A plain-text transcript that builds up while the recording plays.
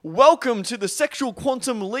Welcome to the Sexual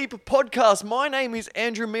Quantum Leap podcast. My name is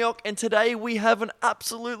Andrew Meok, and today we have an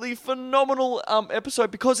absolutely phenomenal episode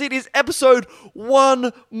because it is episode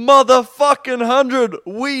 100.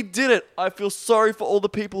 We did it. I feel sorry for all the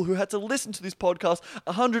people who had to listen to this podcast.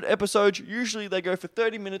 100 episodes, usually they go for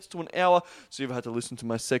 30 minutes to an hour, so you've had to listen to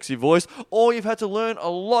my sexy voice, or you've had to learn a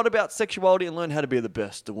lot about sexuality and learn how to be the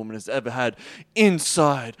best a woman has ever had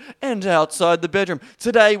inside and outside the bedroom.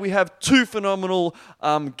 Today we have two phenomenal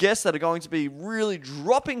guests that are going to be really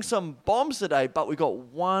dropping some bombs today, but we got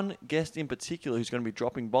one guest in particular who's going to be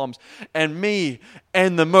dropping bombs, and me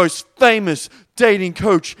and the most famous dating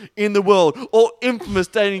coach in the world, or infamous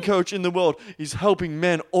dating coach in the world, is helping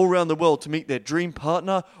men all around the world to meet their dream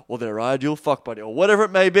partner or their ideal fuck buddy or whatever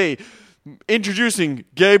it may be. Introducing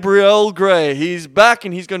Gabriel Gray. He's back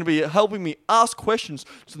and he's going to be helping me ask questions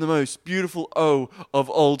to the most beautiful O of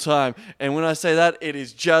all time. And when I say that, it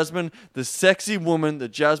is Jasmine, the sexy woman, the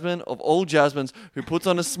Jasmine of all Jasmines, who puts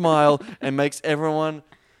on a smile and makes everyone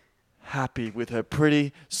happy with her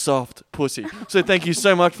pretty, soft pussy. So thank you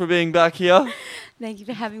so much for being back here. Thank you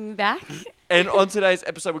for having me back. And on today's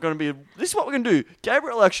episode, this is what we're going to do.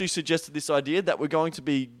 Gabriel actually suggested this idea that we're going to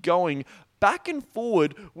be going back and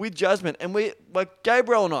forward with Jasmine, and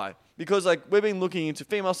Gabriel and I, because we've been looking into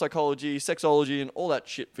female psychology, sexology, and all that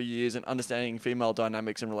shit for years, and understanding female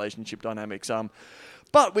dynamics and relationship dynamics.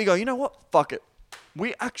 But we go, you know what? Fuck it.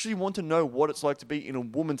 We actually want to know what it's like to be in a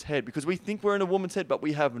woman's head, because we think we're in a woman's head, but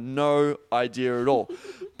we have no idea at all.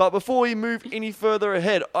 But before we move any further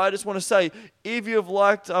ahead, I just want to say, if you've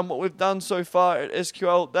liked what we've done so far at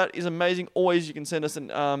SQL, that is amazing. Always, you can send us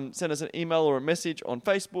an email or a message on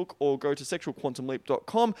Facebook, or go to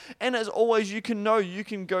sexualquantumleap.com. And as always, you can go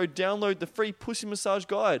download the free pussy massage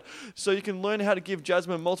guide, so you can learn how to give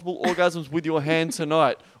Jasmine multiple orgasms with your hand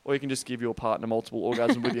tonight, or you can just give your partner multiple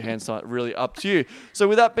orgasms with your hands tonight. Really up to you. So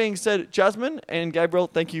with that being said, Jasmine and Gabriel,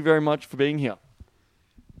 thank you very much for being here.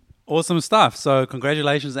 Awesome stuff. So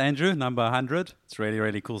congratulations, Andrew, number 100. It's really,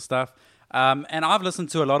 really cool stuff. And I've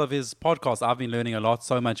listened to a lot of his podcasts. I've been learning a lot,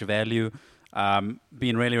 so much value,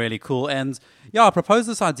 been really, really cool. And yeah, I proposed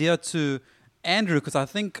this idea to Andrew because I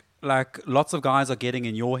think lots of guys are getting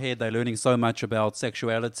in your head. They're learning so much about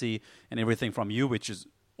sexuality and everything from you, which is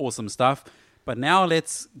awesome stuff. But now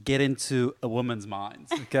let's get into a woman's mind,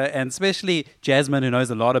 okay? And especially Jasmine, who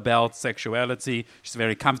knows a lot about sexuality. She's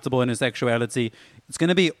very comfortable in her sexuality. It's going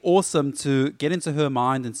to be awesome to get into her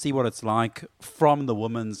mind and see what it's like from the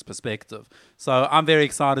woman's perspective. So I'm very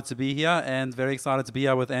excited to be here, and very excited to be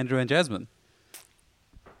here with Andrew and Jasmine.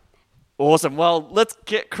 Awesome. Well, let's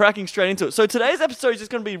get cracking straight into it. So today's episode is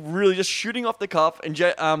just going to be really just shooting off the cuff. And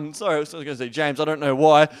sorry, I was going to say James. I don't know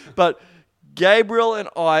why, but Gabriel and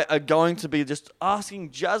I are going to be just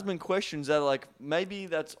asking Jasmine questions that are maybe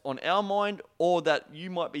that's on our mind, or that you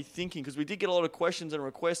might be thinking, because we did get a lot of questions and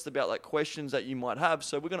requests about questions that you might have.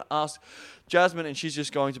 So we're going to ask Jasmine, and she's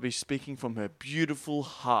just going to be speaking from her beautiful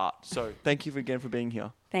heart. So thank you again for being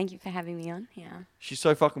here. Thank you for having me on. Yeah. She's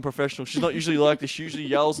so fucking professional. She's not usually like this. She usually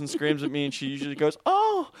yells and screams at me, and she usually goes,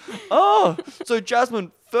 oh. So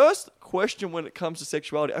Jasmine, first question when it comes to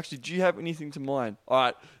sexuality. Actually, do you have anything to mind? All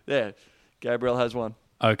right, there. Gabriel has one.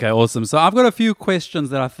 Okay, awesome. So I've got a few questions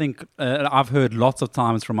that I think I've heard lots of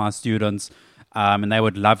times from my students, and they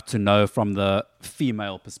would love to know from the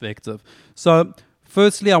female perspective. So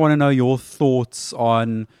firstly, I want to know your thoughts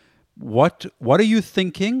on what are you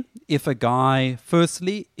thinking if a guy,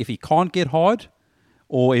 firstly, if he can't get hard,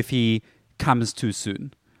 or if he comes too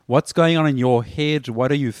soon? What's going on in your head?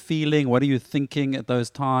 What are you feeling? What are you thinking at those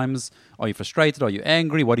times? Are you frustrated? Are you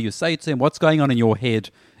angry? What do you say to him? What's going on in your head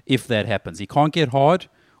if that happens? He can't get hard,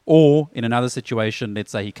 or in another situation,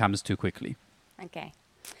 let's say he comes too quickly. Okay.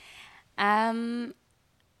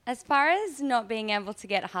 As far as not being able to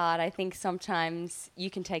get hard, I think sometimes you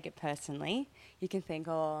can take it personally. You can think,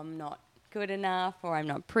 oh, I'm not good enough, or I'm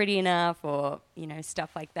not pretty enough, or, stuff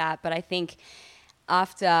like that. But I think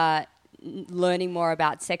after learning more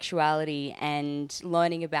about sexuality and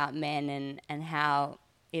learning about men and how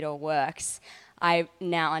it all works, I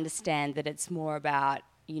now understand that it's more about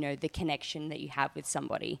the connection that you have with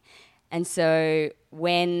somebody. And so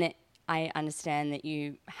when I understand that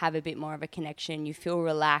you have a bit more of a connection, you feel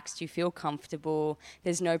relaxed, you feel comfortable,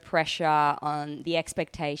 there's no pressure on the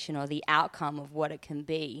expectation or the outcome of what it can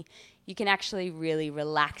be, you can actually really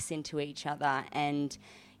relax into each other. And,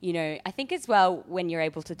 I think as well, when you're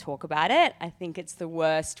able to talk about it, I think it's the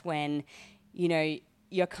worst when,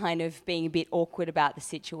 you're kind of being a bit awkward about the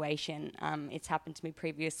situation. It's happened to me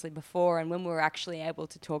previously before, and when we were actually able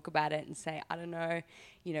to talk about it and say, I don't know,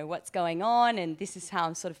 what's going on, and this is how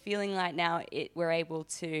I'm sort of feeling right now, we're able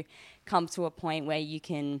to come to a point where you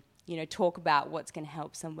can, talk about what's going to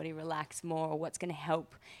help somebody relax more, or what's going to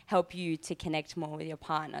help you to connect more with your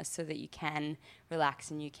partner, so that you can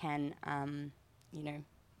relax and you can,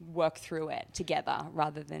 work through it together,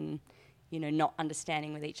 rather than not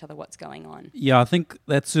understanding with each other what's going on. Yeah, I think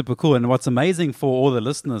that's super cool. And what's amazing for all the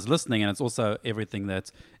listeners listening, and it's also everything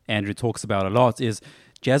that Andrew talks about a lot, is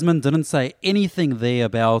Jasmine didn't say anything there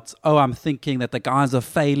about, I'm thinking that the guy's a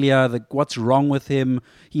failure, what's wrong with him,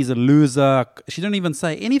 he's a loser. She didn't even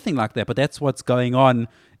say anything like that, but that's what's going on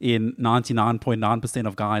in 99.9%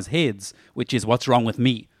 of guys' heads, which is what's wrong with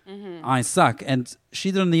me. Mm-hmm. I suck. And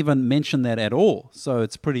she didn't even mention that at all. So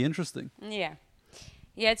it's pretty interesting. Yeah.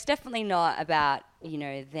 Yeah, it's definitely not about,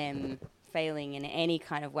 them failing in any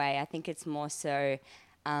kind of way. I think it's more so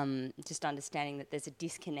just understanding that there's a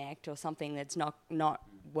disconnect or something that's not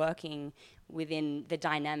working within the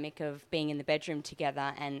dynamic of being in the bedroom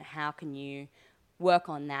together, and how can you work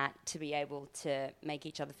on that to be able to make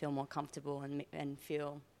each other feel more comfortable and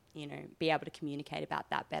feel, be able to communicate about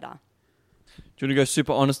that better. Do you want to go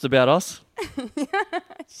super honest about us?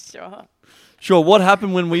 Sure. What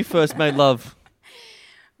happened when we first made love?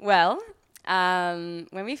 Well,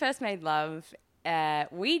 when we first made love,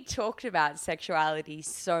 we talked about sexuality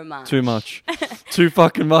so much. Too much. Too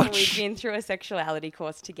fucking much. We'd been through a sexuality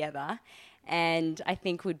course together, and I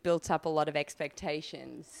think we'd built up a lot of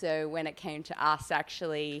expectations. So when it came to us,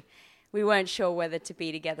 actually, we weren't sure whether to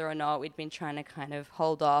be together or not. We'd been trying to kind of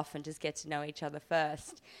hold off and just get to know each other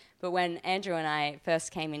first. But when Andrew and I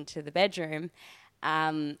first came into the bedroom,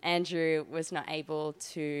 Andrew was not able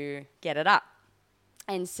to get it up.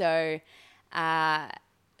 And so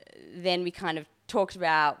then we kind of talked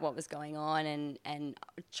about what was going on and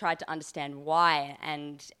tried to understand why.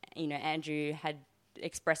 And, Andrew had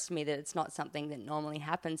expressed to me that it's not something that normally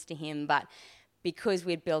happens to him, but because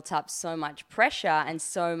we'd built up so much pressure and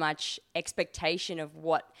so much expectation of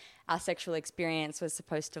what our sexual experience was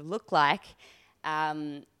supposed to look like,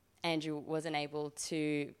 Andrew wasn't able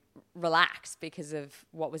to relax because of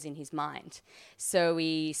what was in his mind. So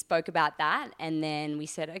we spoke about that, and then we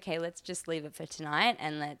said, okay, let's just leave it for tonight,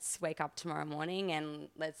 and let's wake up tomorrow morning and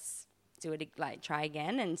let's do it, try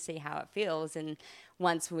again and see how it feels. And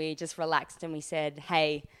once we just relaxed and we said,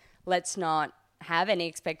 hey, let's not have any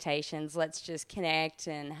expectations, let's just connect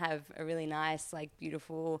and have a really nice,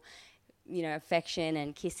 beautiful, affection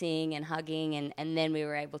and kissing and hugging, and then we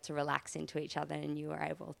were able to relax into each other, and you were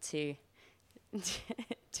able to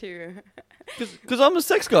because I'm a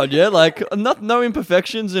sex god, yeah, no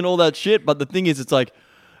imperfections and all that shit, but the thing is, it's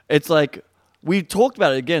like we talked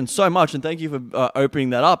about it again so much, and thank you for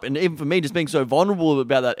opening that up, and even for me just being so vulnerable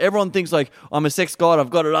about that. Everyone thinks I'm a sex god, I've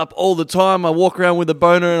got it up all the time, I walk around with a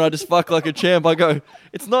boner and I just fuck like a champ. I go,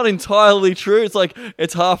 it's not entirely true,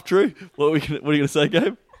 it's half true. What are you going to say,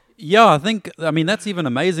 Gabe? Yeah, I mean, that's even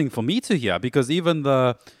amazing for me to hear, because even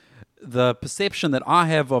the perception that I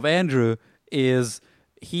have of Andrew is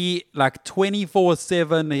he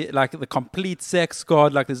 24/7, the complete sex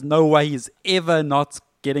god. There's no way he's ever not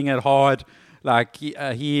getting it hard.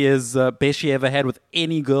 He is best she ever had with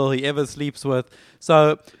any girl he ever sleeps with.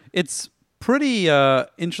 So it's pretty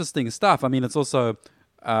interesting stuff. I mean, it's also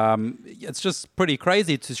it's just pretty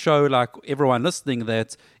crazy to show everyone listening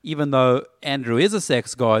that even though Andrew is a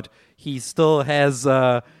sex god, he still has.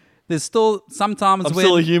 There's still sometimes I'm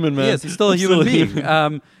still a human, man. Yes, he's still a human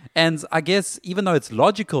being. And I guess even though it's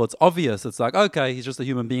logical, it's obvious, it's okay, he's just a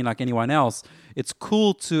human being like anyone else. It's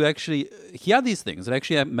cool to actually hear these things. It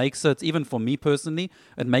actually makes it, even for me personally,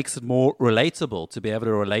 it makes it more relatable to be able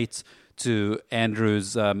to relate to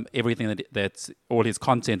Andrew's everything that's all his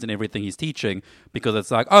content and everything he's teaching, because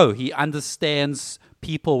it's he understands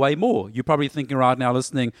people way more. You're probably thinking right now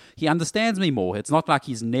listening, he understands me more. It's not like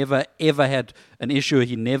he's never ever had an issue.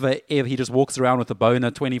 He just walks around with a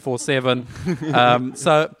boner 24/7.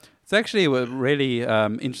 So it's actually really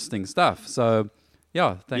interesting stuff. So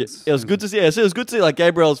yeah, thanks. It was good to see. It was good to see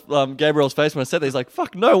Gabriel's face when I said that. He's like,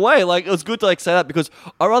 "Fuck, no way!" It was good to say that, because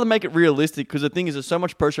I rather make it realistic. Because the thing is, there's so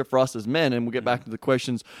much pressure for us as men, and we'll get back to the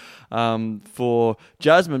questions for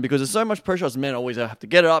Jasmine, because there's so much pressure as men. Always have to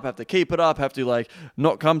get it up, have to keep it up, have to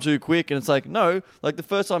not come too quick. And it's no, the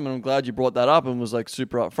first time, and I'm glad you brought that up and was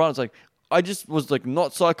super upfront. It's I just was like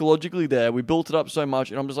not psychologically there. We built it up so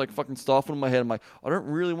much, and I'm just like fucking stifled in my head. I'm like, I don't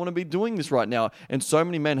really want to be doing this right now. And so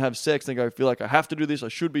many men have sex, and they go, feel like I have to do this, I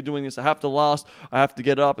should be doing this, I have to last, I have to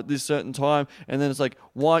get up at this certain time. And then it's like,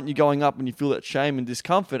 why aren't you going up when you feel that shame and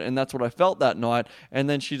discomfort? And that's what I felt that night. And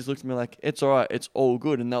then she just looked at me like, it's all right, it's all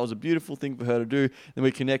good. And that was a beautiful thing for her to do. Then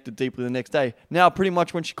we connected deeply the next day. Now, pretty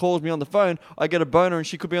much when she calls me on the phone, I get a boner, and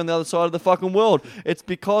she could be on the other side of the fucking world. It's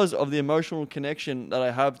because of the emotional connection that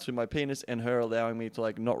I have to my penis and her allowing me to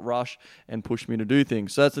like not rush and push me to do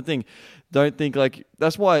things. So that's the thing. Don't think like,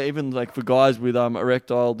 that's why even like for guys with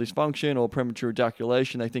erectile dysfunction or premature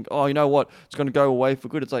ejaculation, they think, oh, you know what, it's going to go away for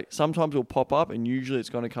good. It's like sometimes it'll pop up, and usually it's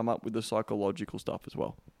going to come up with the psychological stuff as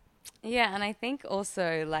well. Yeah, and I think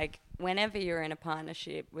also like whenever you're in a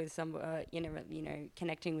partnership with someone,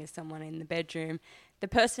 connecting with someone in the bedroom, the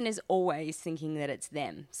person is always thinking that it's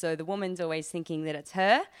them. So the woman's always thinking that it's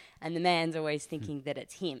her, and the man's always thinking that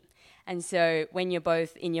it's him. And so when you're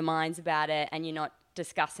both in your minds about it and you're not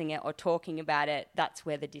discussing it or talking about it, that's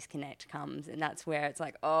where the disconnect comes. And that's where it's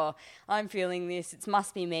like, oh, I'm feeling this, it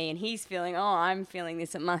must be me. And he's feeling, oh, I'm feeling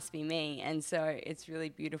this, it must be me. And so it's really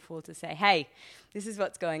beautiful to say, hey, this is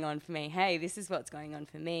what's going on for me. Hey, this is what's going on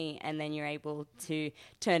for me. And then you're able to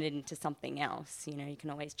turn it into something else. You know, you can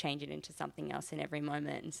always change it into something else in every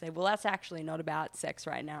moment and say, well, that's actually not about sex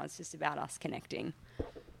right now. It's just about us connecting.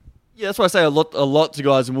 Yeah, that's why I say a lot to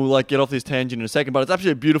guys, and we'll like get off this tangent in a second, but it's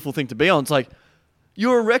actually a beautiful thing to be on. It's like,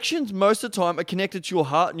 your erections most of the time are connected to your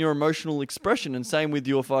heart and your emotional expression, and same with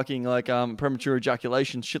your fucking like premature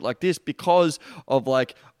ejaculation, shit like this, because of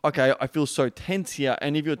like, okay, I feel so tense here,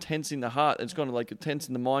 and if you're tense in the heart, it's kind of like you're tense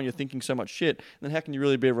in the mind, you're thinking so much shit, then how can you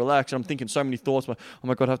really be relaxed? And I'm thinking so many thoughts, like, oh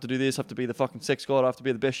my God, I have to do this, I have to be the fucking sex god, I have to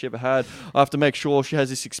be the best she ever had, I have to make sure she has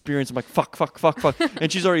this experience. I'm like, fuck.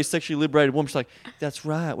 And she's already a sexually liberated woman. She's like, that's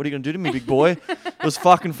right, what are you going to do to me, big boy? It was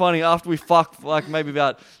fucking funny. After we fucked, like maybe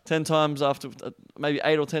about 10 times after, maybe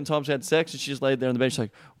 8 or 10 times we had sex, and she just laid there on the bench, she's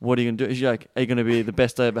like, what are you going to do? She's like, are you going to be the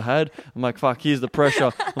best I ever had? I'm like, fuck, here's the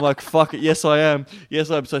pressure. I'm like, fuck it, yes I am.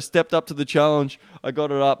 So I stepped up to the challenge, I got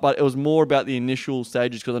it up, but it was more about the initial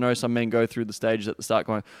stages, because I know some men go through the stages at the start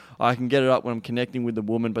going, I can get it up when I'm connecting with the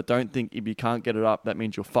woman, but don't think if you can't get it up, that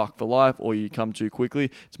means you're fucked for life or you come too quickly.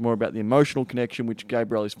 It's more about the emotional connection, which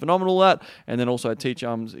Gabrielle is phenomenal at, and then also I teach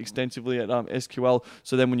extensively at SQL,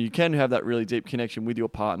 so then when you can have that really deep connection with your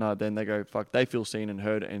partner, then they go, fuck, they feel seen and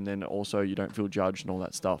heard, and then also you don't feel judged and all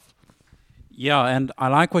that stuff. Yeah, and I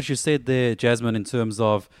like what you said there, Jasmine, in terms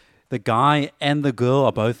of the guy and the girl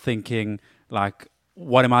are both thinking, like,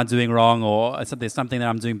 what am I doing wrong? Or there's something that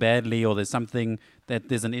I'm doing badly, or there's something that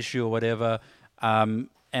there's an issue or whatever. And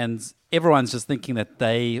everyone's just thinking that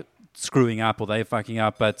they screwing up or they fucking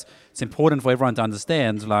up. But it's important for everyone to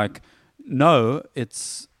understand, like, no,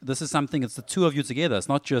 this is something, it's the two of you together. It's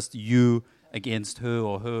not just you against her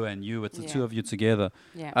or her and you. It's the two of you together.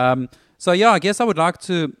 Yeah. So, I guess I would like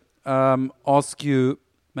to ask you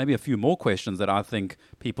maybe a few more questions that I think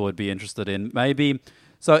people would be interested in. Maybe,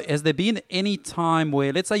 so has there been any time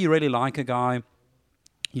where, let's say you really like a guy,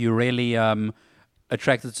 you're really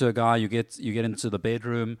attracted to a guy, you get into the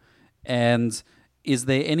bedroom, and is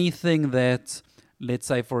there anything that, let's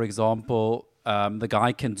say, for example, the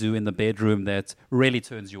guy can do in the bedroom that really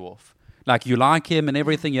turns you off? Like, you like him and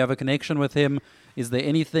everything, you have a connection with him. Is there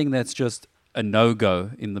anything that's just a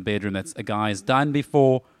no-go in the bedroom that's a guy's done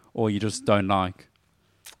before or you just don't like?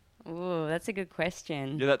 Ooh, that's a good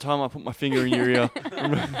question. Yeah, that time I put my finger in your ear.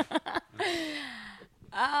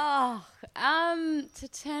 To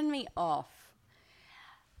turn me off.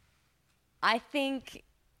 I think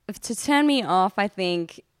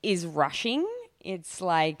is rushing. It's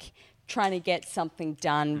like trying to get something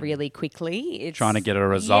done really quickly. It's trying to get a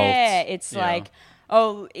result. Yeah, it's like,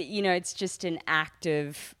 it's just an act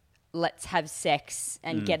of let's have sex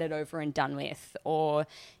and get it over and done with, or,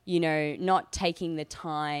 not taking the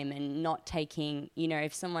time and not taking,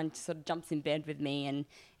 if someone sort of jumps in bed with me and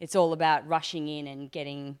it's all about rushing in and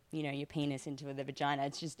getting, your penis into the vagina,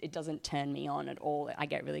 it doesn't turn me on at all. I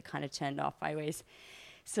get really kind of turned off. I always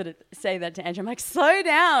sort of say that to Andrew. I'm like, slow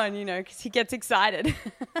down, because he gets excited.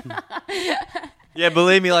 Yeah,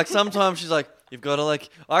 believe me, like sometimes she's like, you've got to like,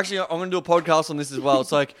 actually, I'm going to do a podcast on this as well.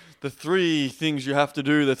 It's like the 3 things you have to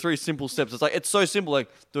do, the 3 simple steps. It's like, it's so simple, like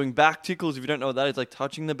doing back tickles. If you don't know what that is, like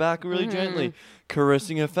touching the back really gently,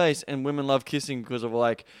 caressing her face. And women love kissing because of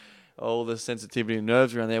like all the sensitivity and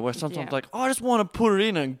nerves around there, where sometimes like, oh, I just want to put it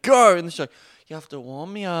in and go. And she's like, you have to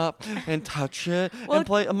warm me up and touch it Well, and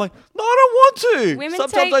play. I'm like, no, I don't want to.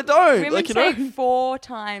 Sometimes I don't. Women Like, you take know. 4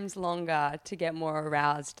 times longer to get more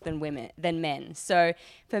aroused than men. So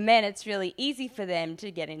for men, it's really easy for them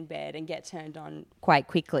to get in bed and get turned on quite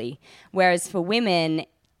quickly. Whereas for women,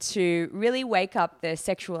 to really wake up their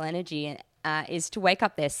sexual energy is to wake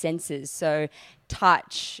up their senses. So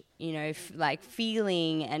touch, like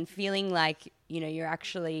feeling like, you're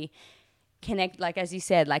actually connect, like as you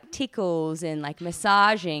said, like tickles and like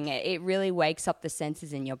massaging. It really wakes up the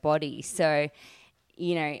senses in your body. So,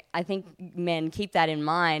 I think men keep that in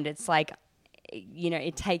mind. It's like,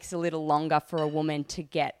 it takes a little longer for a woman to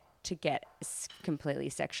get completely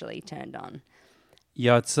sexually turned on.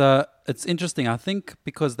 Yeah, it's interesting. I think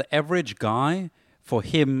because the average guy, for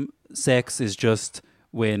him, sex is just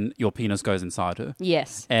when your penis goes inside her.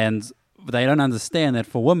 Yes. And they don't understand that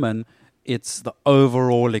for women, it's the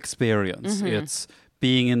overall experience. Mm-hmm. It's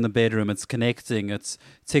being in the bedroom, it's connecting, it's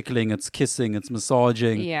tickling, it's kissing, it's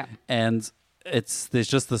massaging. Yeah. And there's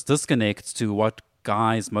just this disconnect to what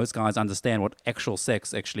most guys understand what actual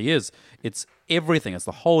sex actually is. It's everything. It's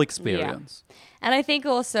the whole experience. Yeah. And I think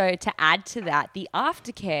also to add to that, the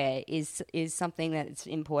aftercare is something that's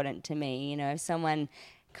important to me. If someone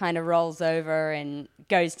kind of rolls over and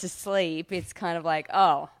goes to sleep, it's kind of like,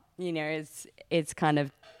 it's kind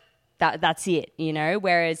of that's it,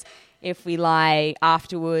 Whereas if we lie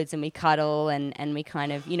afterwards and we cuddle and we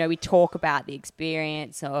kind of, we talk about the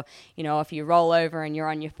experience, or, if you roll over and you're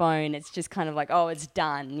on your phone, it's just kind of like, oh, it's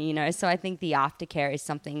done, So I think the aftercare is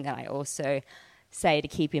something that I also say to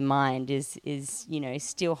keep in mind is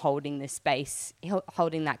still holding the space,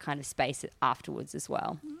 holding that kind of space afterwards as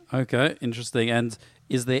well. Okay, interesting. And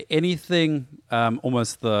is there anything,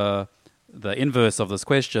 almost the inverse of this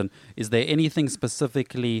question, is there anything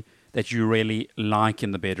specifically that you really like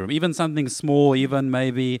in the bedroom? Even something small, even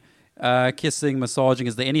maybe kissing, massaging.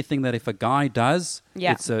 Is there anything that if a guy does,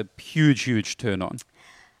 it's a huge, huge turn on?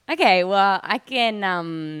 Okay, well, I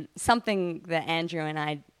can, something that Andrew and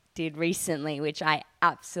I did recently, which I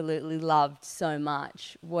absolutely loved so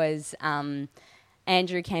much, was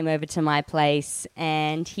Andrew came over to my place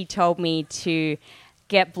and he told me to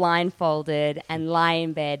get blindfolded and lie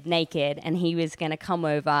in bed naked, and he was going to come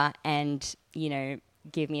over and,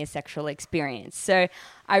 give me a sexual experience. So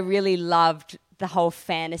I really loved the whole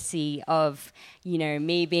fantasy of,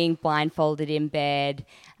 me being blindfolded in bed.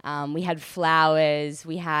 We had flowers,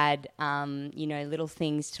 we had, little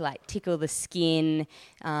things to like tickle the skin.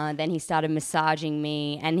 Then he started massaging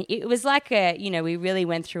me, and it was like we really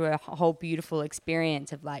went through a whole beautiful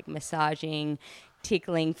experience of like massaging,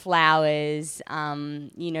 tickling, flowers,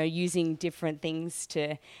 using different things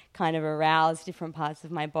to kind of arouse different parts of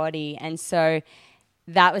my body. And so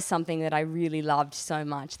that was something that I really loved so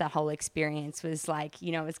much. That whole experience was like,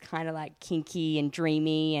 it was kind of like kinky and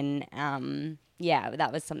dreamy, and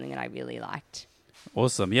that was something that I really liked.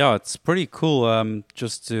 Awesome. Yeah, it's pretty cool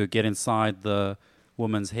just to get inside the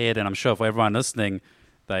woman's head. And I'm sure for everyone listening,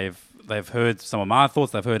 they've heard some of my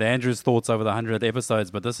thoughts, they've heard Andrew's thoughts over the 100 episodes,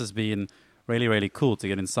 but this has been really, really cool to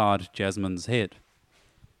get inside Jasmine's head.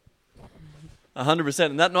 100%,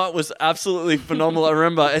 and that night was absolutely phenomenal. I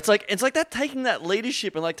remember it's like that, taking that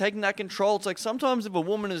leadership and like taking that control. It's like sometimes if a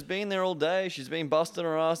woman has been there all day, she's been busting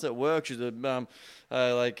her ass at work, she's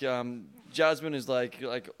Jasmine is like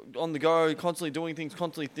on the go, constantly doing things,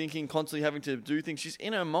 constantly thinking, constantly having to do things. She's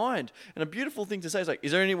in her mind. And a beautiful thing to say is like,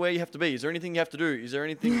 is there anywhere you have to be? Is there anything you have to do? Is there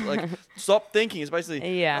anything like, stop thinking. It's basically,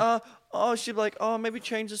 she'd be like, maybe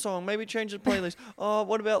change the song, maybe change the playlist.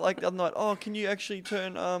 What about like the other night? Can you actually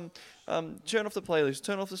turn off the playlist,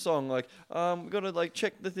 turn off the song? Like, we got to like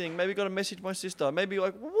check the thing. Maybe got to message my sister. Maybe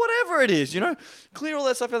like whatever it is, clear all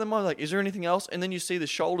that stuff out of the mind. Like, is there anything else? And then you see the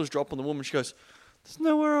shoulders drop on the woman. She goes, there's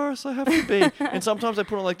nowhere else I have to be. And sometimes they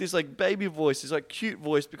put on like this like baby voice, this like cute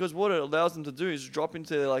voice, because what it allows them to do is drop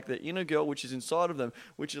into like the inner girl which is inside of them,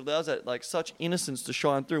 which allows that like such innocence to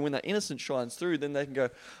shine through. When that innocence shines through, then they can go,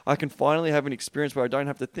 I can finally have an experience where I don't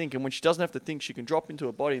have to think. And when she doesn't have to think, she can drop into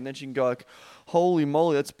her body, and then she can go like, holy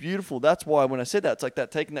moly, that's beautiful. That's why when I said that, it's like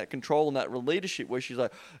that taking that control and that leadership where she's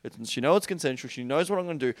like, she knows it's consensual, she knows what I'm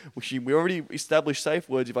going to do. We already established safe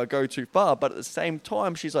words if I go too far, but at the same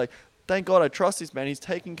time, she's like, thank God I trust this man. He's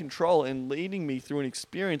taking control and leading me through an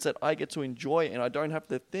experience that I get to enjoy, and I don't have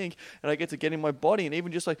to think, and I get to get in my body. And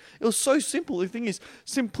even just like, it was so simple. The thing is,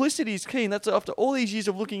 simplicity is key. And that's after all these years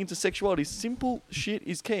of looking into sexuality, simple shit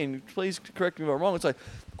is key. And please correct me if I'm wrong. It's like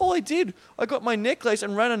All I did, I got my necklace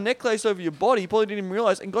and ran a necklace over your body. You probably didn't even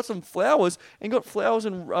realize, and got some flowers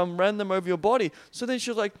and ran them over your body. So then she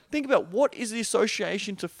was like, think about what is the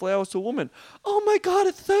association to flowers to a woman? Oh my God,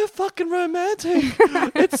 it's so fucking romantic.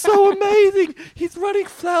 It's so amazing. He's running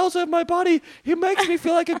flowers over my body. He makes me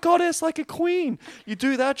feel like a goddess, like a queen. You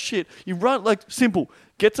do that shit. You run, like, simple.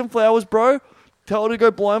 Get some flowers, bro. Tell her to go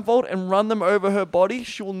blindfold and run them over her body.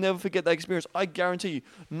 She will never forget that experience. I guarantee you,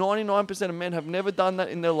 99% of men have never done that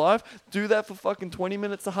in their life. Do that for fucking 20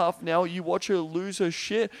 minutes to half an hour. You watch her lose her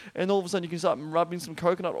shit, and all of a sudden you can start rubbing some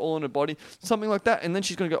coconut oil on her body, something like that. And then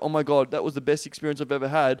she's going to go, oh my God, that was the best experience I've ever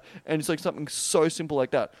had. And it's like something so simple like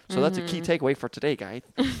that. So that's a key takeaway for today, guys.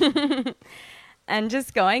 And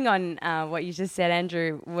just going on what you just said,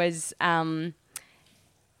 Andrew, was the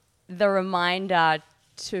reminder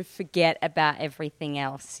to forget about everything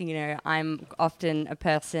else. You know, I'm often a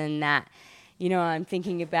person that, you know, I'm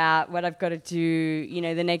thinking about what I've got to do, you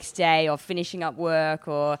know, the next day, or finishing up work,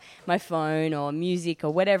 or my phone, or music,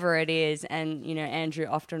 or whatever it is. And, you know, Andrew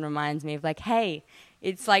often reminds me of like, hey,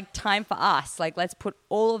 it's like time for us. Like, let's put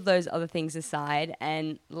all of those other things aside,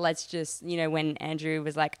 and let's just, you know, when Andrew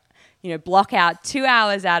was like, you know, block out 2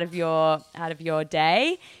 hours out of your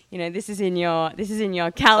day. You know, this is in your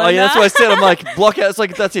calendar. Oh yeah, that's what I said. I'm like, block out. It's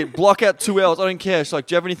like, that's it. Block out 2 hours. I don't care. She's like,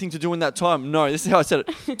 do you have anything to do in that time? No. This is how I said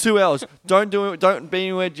it. 2 hours. Don't do it. Don't be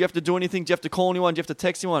anywhere. Do you have to do anything? Do you have to call anyone? Do you have to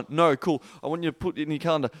text anyone? No. Cool. I want you to put it in your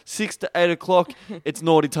calendar. 6 to 8 o'clock. It's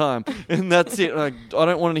naughty time, and that's it. Like, I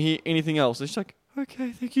don't want to hear anything else. And she's like,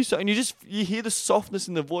 okay, thank you. So, and you hear the softness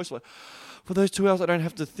in the voice. Like, for those 2 hours, I don't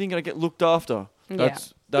have to think, and I get looked after.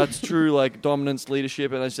 That's true, like, dominance,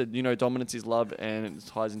 leadership. And I said, you know, dominance is love, and it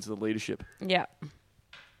ties into the leadership. Yeah.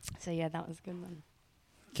 So, yeah, that was a good one.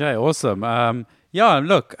 Okay, awesome.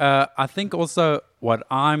 Look, I think also what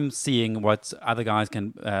I'm seeing, what other guys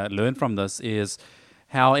can learn from this is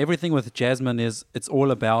how everything with Jasmine is, it's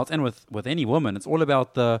all about, and with any woman, it's all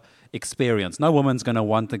about the experience. No woman's going to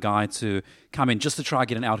want the guy to come in just to try to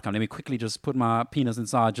get an outcome. Let me quickly just put my penis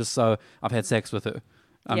inside just so I've had sex with her.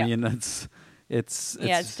 I mean, it's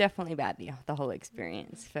definitely about the whole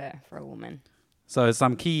experience for a woman. So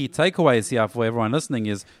some key takeaways here for everyone listening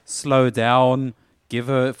is slow down,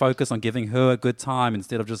 focus on giving her a good time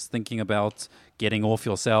instead of just thinking about getting off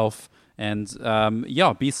yourself. And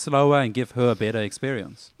be slower and give her a better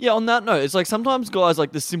experience. Yeah, on that note, it's like sometimes guys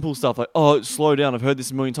like the simple stuff like, oh, slow down. I've heard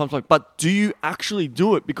this a million times. Like, but do you actually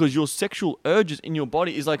do it? Because your sexual urges in your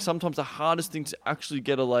body is like sometimes the hardest thing to actually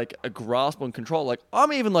get a grasp on control. Like,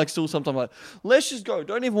 I'm even like still sometimes like, let's just go.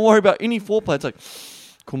 Don't even worry about any foreplay. It's like,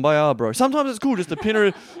 kumbaya, bro. Sometimes it's cool just to pin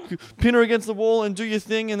her against the wall and do your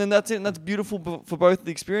thing, and then that's it. And that's beautiful for both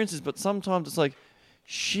the experiences. But sometimes it's like,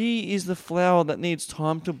 she is the flower that needs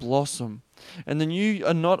time to blossom. And then you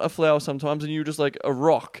are not a flower sometimes, and you're just like a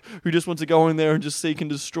rock who just wants to go in there and just seek and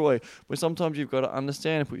destroy. But sometimes you've got to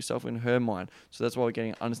understand and put yourself in her mind. So that's why we're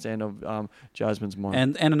getting an understand of Jasmine's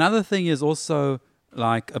mind. And another thing is also,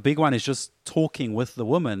 like, a big one is just talking with the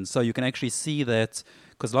woman. So you can actually see that,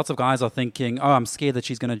 because lots of guys are thinking, oh, I'm scared that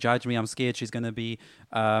she's going to judge me. I'm scared she's going to be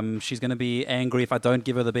angry if I don't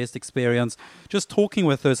give her the best experience. Just talking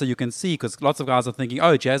with her so you can see, because lots of guys are thinking,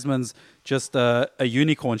 oh, Jasmine's just a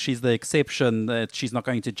unicorn. She's the exception, that she's not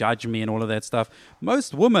going to judge me and all of that stuff.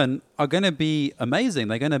 Most women are going to be amazing.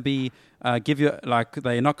 They're going to be give you, like,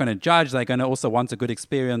 they're not going to judge. They're going to also want a good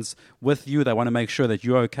experience with you. They want to make sure that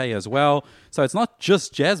you're okay as well. So it's not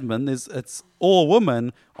just Jasmine. It's all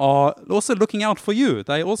women are also looking out for you.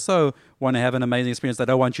 They also want to have an amazing experience. They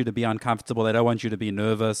don't want you to be uncomfortable. They don't want you to be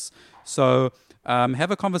nervous. So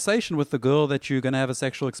have a conversation with the girl that you're going to have a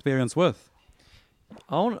sexual experience with.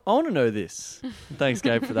 I want to know this. Thanks,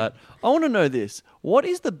 Gabe, for that. I want to know this. What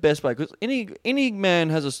is the best way? Because every man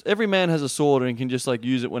has a sword and can just like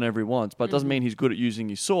use it whenever he wants, but it doesn't mean he's good at using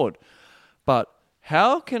his sword. But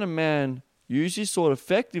how can a man use his sword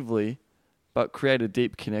effectively, but create a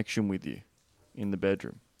deep connection with you in the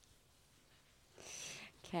bedroom?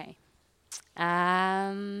 Okay.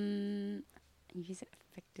 Use it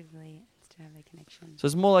effectively to have a connection. So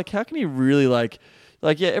it's more like, how can he really like,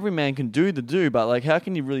 yeah, every man can do the do, but like, how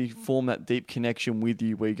can he really form that deep connection with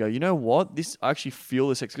you where you go, you know what, I actually feel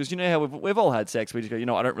the sex? Because you know how we've all had sex, we just go, you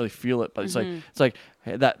know, I don't really feel it, but it's like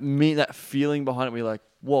that feeling behind it where you're like,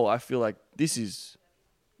 whoa, I feel like this is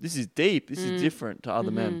deep, this is different to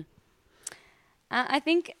other men. I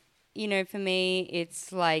think, you know, for me,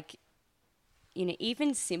 it's like, you know,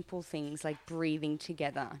 even simple things like breathing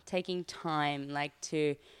together, taking time, like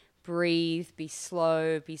to breathe, be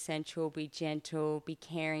slow, be sensual, be gentle, be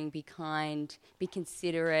caring, be kind, be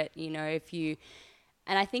considerate, you know,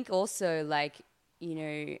 and I think also, like, you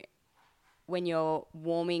know, when you're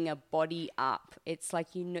warming a body up, it's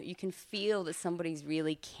like, you know, you can feel that somebody's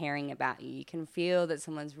really caring about you. You can feel that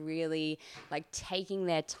someone's really like taking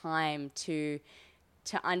their time to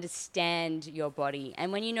understand your body.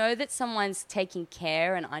 And when you know that someone's taking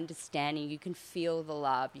care and understanding, you can feel the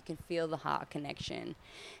love, you can feel the heart connection.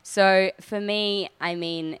 So for me, I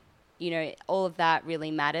mean, you know, all of that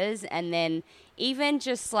really matters. And then even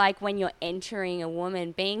just like when you're entering a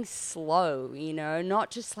woman, being slow, you know, not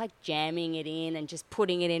just like jamming it in and just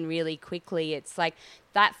putting it in really quickly. It's like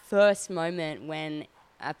that first moment when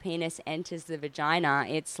a penis enters the vagina,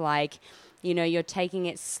 it's like, you know, you're taking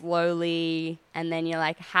it slowly, and then you're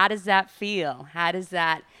like, how does that feel? How does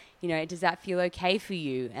that, you know, does that feel okay for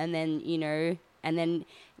you? And then, you know, and then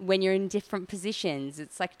when you're in different positions,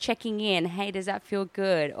 it's like checking in, hey, does that feel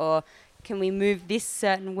good? Or can we move this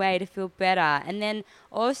certain way to feel better? And then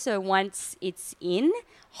also once it's in,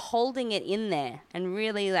 holding it in there and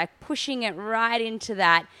really like pushing it right into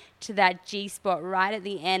that, to that G spot right at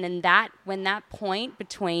the end. And that, when that point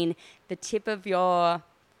between the tip of your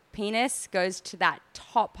penis goes to that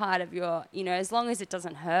top part of your, you know, as long as it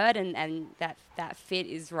doesn't hurt and that fit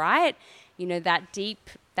is right, you know, that deep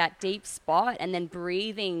spot, and then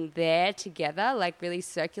breathing there together, like really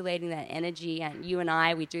circulating that energy. And you and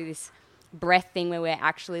I, we do this breath thing where we're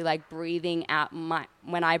actually like breathing out.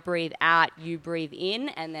 When I breathe out, you breathe in,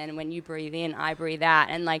 and then when you breathe in, I breathe out,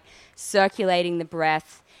 and like circulating the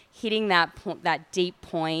breath, hitting that deep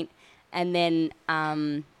point, and then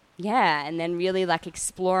and then really like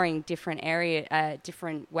exploring different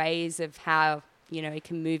different ways of how, you know, it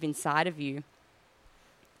can move inside of you.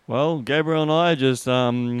 Well, Gabriel and I just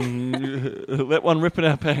let one rip in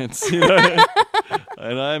our pants, you know.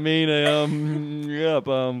 And I mean,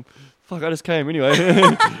 fuck, I just came anyway.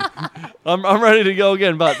 I'm ready to go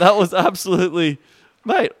again, but that was absolutely,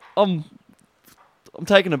 mate, I'm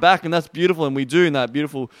taken aback, and that's beautiful, and we do in that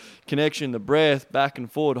beautiful connection, the breath back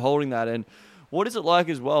and forward, holding that. And what is it like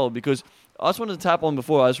as well? Because I just wanted to tap on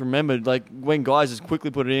before. I just remembered, like, when guys just quickly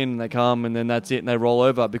put it in and they come and then that's it and they roll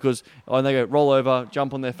over, because and they go roll over,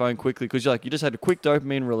 jump on their phone quickly, because you just had a quick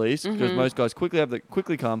dopamine release, because most guys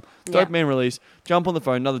quickly come, dopamine release, jump on the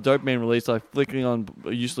phone, another dopamine release, like flickering on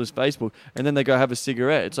a useless Facebook, and then they go have a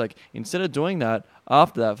cigarette. It's like, instead of doing that,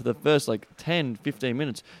 after that, for the first like 10, 15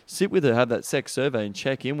 minutes, sit with her, have that sex survey and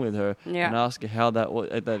check in with her and ask her how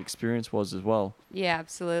that experience was as well. Yeah,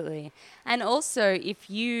 absolutely. And also, if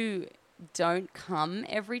you don't come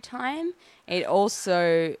every time, it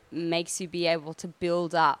also makes you be able to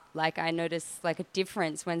build up. Like, I notice like a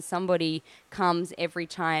difference when somebody comes every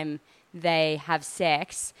time they have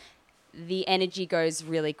sex, the energy goes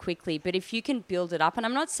really quickly. But if you can build it up, and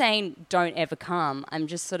I'm not saying don't ever come, I'm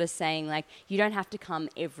just sort of saying like you don't have to come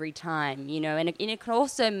every time, you know, and it can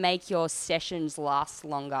also make your sessions last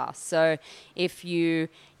longer. So if you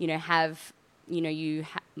have,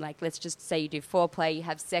 like, let's just say you do foreplay, you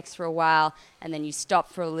have sex for a while, and then you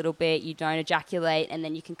stop for a little bit, you don't ejaculate, and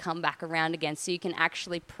then you can come back around again. So you can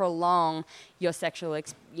actually prolong your sexual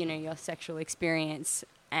experience.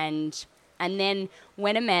 And then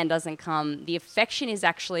when a man doesn't come, the affection is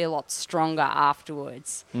actually a lot stronger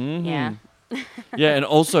afterwards. Mm-hmm. Yeah. Yeah, and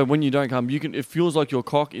also when you don't come, it feels like your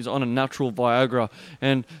cock is on a natural Viagra,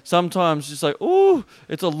 and sometimes just like, oh,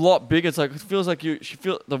 it's a lot bigger. It's like, it feels like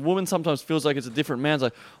the woman sometimes feels like it's a different man. It's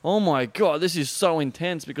like, oh my god, this is so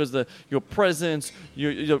intense, because your presence,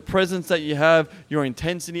 your presence that you have, your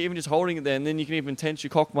intensity, even just holding it there, and then you can even tense your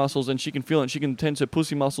cock muscles, and she can feel it. And she can tense her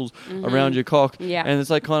pussy muscles around your cock, and it's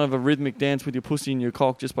like kind of a rhythmic dance with your pussy and your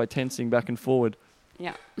cock just by tensing back and forward.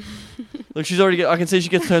 Yeah. Look, I can see she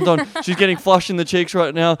gets turned on. She's getting flushed in the cheeks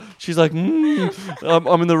right now. She's like,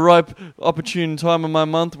 I'm in the ripe, opportune time of my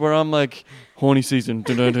month where I'm like, horny season. What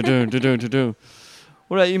about you,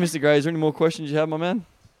 Mr. Gray? Is there any more questions you have, my man?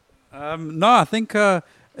 No, I think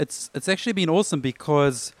it's actually been awesome,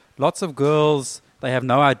 because lots of girls, they have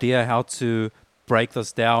no idea how to break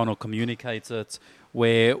this down or communicate it,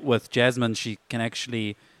 where with Jasmine, she can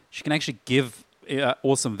actually give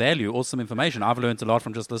awesome value, awesome information. I've learned a lot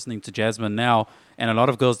from just listening to Jasmine now, and a lot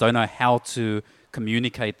of girls don't know how to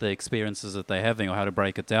communicate the experiences that they're having or how to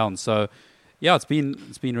break it down. So, yeah, it's been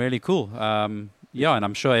really cool. And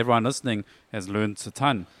I'm sure everyone listening has learned a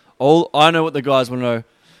ton. I know what the guys want to know.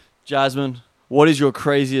 Jasmine, what is your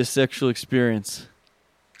craziest sexual experience?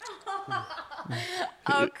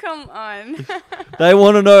 Oh, come on. They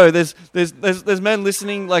want to know. There's men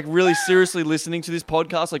listening, like really seriously listening to this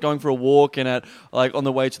podcast, like going for a walk and on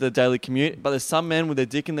the way to their daily commute. But there's some men with their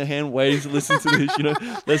dick in their hand waiting to listen to this, you know.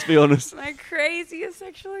 Let's be honest. My craziest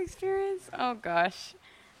sexual experience? Oh gosh.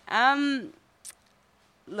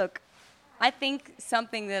 Look, I think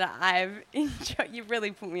something that I've enjoyed, you really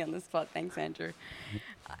put me on the spot. Thanks, Andrew.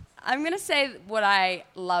 I'm going to say what I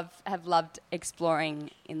have loved exploring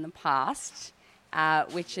in the past,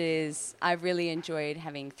 which is I've really enjoyed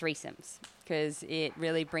having threesomes because it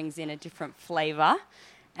really brings in a different flavor.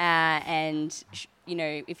 If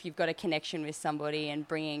you've got a connection with somebody and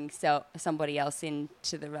bringing somebody else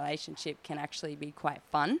into the relationship can actually be quite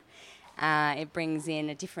fun. It brings in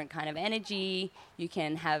a different kind of energy. You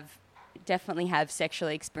can definitely have sexual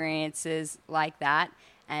experiences like that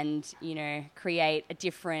and, create a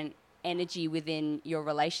different energy within your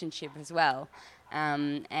relationship as well.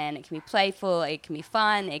 And it can be playful, it can be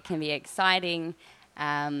fun, it can be exciting.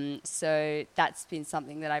 So that's been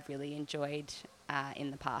something that I've really enjoyed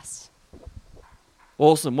in the past.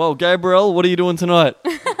 Awesome. Well, Gabriel, what are you doing tonight?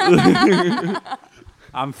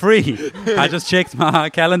 I'm free. I just checked my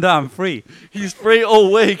calendar. I'm free. He's free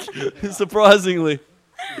all week, surprisingly.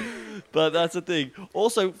 But that's the thing.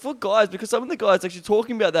 Also, for guys, because some of the guys actually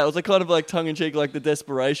talking about that, it was like kind of like tongue-in-cheek, like the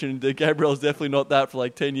desperation. Gabriel's definitely not that for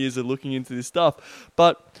like 10 years of looking into this stuff.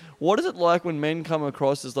 But what is it like when men come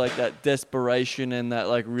across as like that desperation and that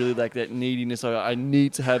like really like that neediness? Like, I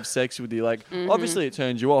need to have sex with you. Like, obviously it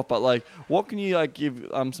turns you off, but like, what can you like give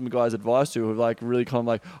some guys advice to who like really kind of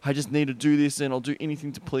like, I just need to do this and I'll do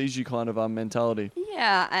anything to please you kind of mentality?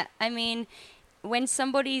 Yeah, I mean, when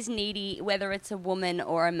somebody's needy, whether it's a woman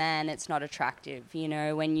or a man, it's not attractive.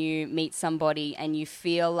 When you meet somebody and you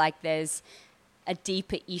feel like there's a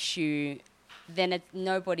deeper issue, then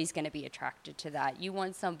nobody's going to be attracted to that. You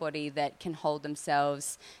want somebody that can hold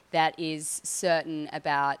themselves, that is certain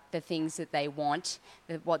about the things that they want,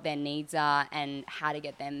 what their needs are, and how to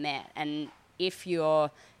get them met. And if you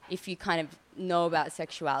kind of know about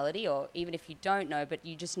sexuality, or even if you don't know, but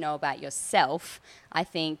you just know about yourself, I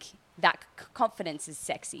think that confidence is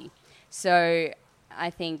sexy. So I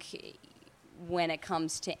think when it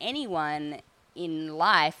comes to anyone in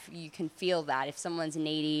life, you can feel that. If someone's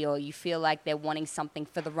needy or you feel like they're wanting something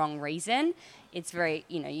for the wrong reason, it's very,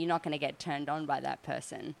 you're not going to get turned on by that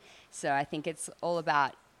person. So I think it's all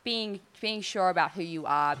about being sure about who you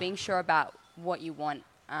are, being sure about what you want,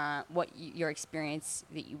 your experience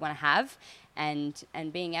that you want to have, and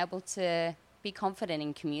being able to be confident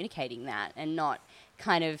in communicating that and not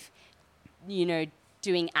kind of,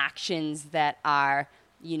 doing actions that are,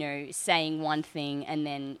 saying one thing and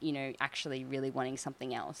then, actually really wanting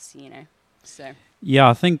something else, so. Yeah,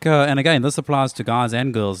 I think, and again, this applies to guys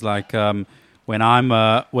and girls. Like when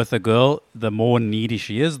I'm with a girl, the more needy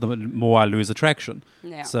she is, the more I lose attraction.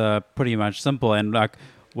 Yeah. It's pretty much simple. And like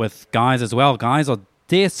with guys as well, guys are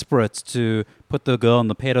desperate to put the girl on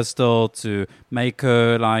the pedestal, to make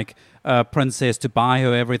her like a princess, to buy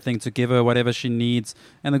her everything, to give her whatever she needs,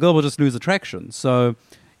 and the girl will just lose attraction. So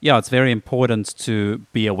yeah, it's very important to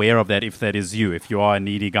be aware of that if that is you. If you are a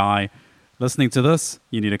needy guy listening to this,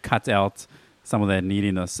 you need to cut out some of that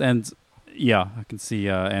neediness. And yeah, I can see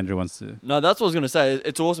Andrew wants to. No, that's what I was going to say.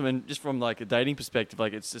 It's awesome. And just from like a dating perspective,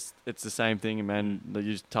 like it's the same thing, man.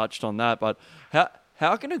 You just touched on that. But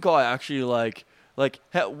how can a guy actually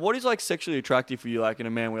what is like sexually attractive for you? Like in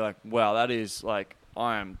a man, we're like, wow, that is like,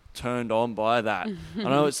 I am turned on by that. I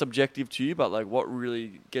know it's subjective to you, but like what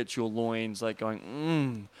really gets your loins like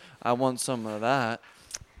going, I want some of that?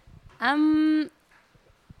 I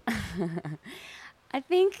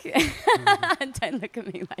think don't look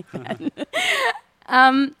at me like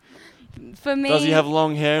that. For me, does he have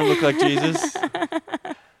long hair and look like Jesus?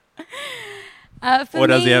 Or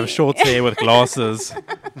does he have short hair with glasses?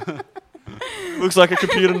 Looks like a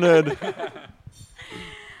computer nerd.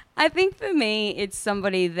 I think for me, it's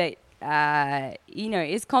somebody that,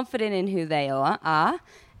 is confident in who they are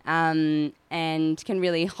and can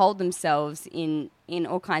really hold themselves in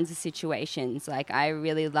all kinds of situations. Like, I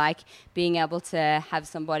really like being able to have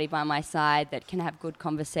somebody by my side that can have good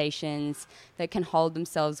conversations, that can hold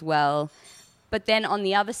themselves well. But then on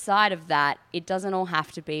the other side of that, it doesn't all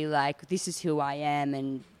have to be like, this is who I am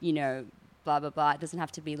and, blah, blah, blah. It doesn't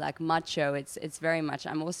have to be like macho. It's very much,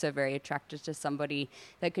 I'm also very attracted to somebody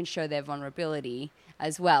that can show their vulnerability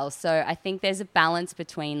as well. So I think there's a balance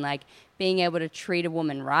between like being able to treat a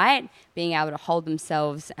woman right, being able to hold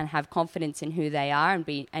themselves and have confidence in who they are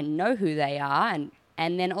and know who they are,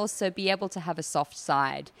 and then also be able to have a soft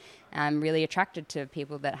side. I'm really attracted to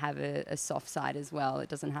people that have a soft side as well. It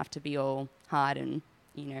doesn't have to be all hard and,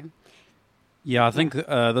 Yeah, I think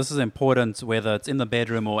this is important, whether it's in the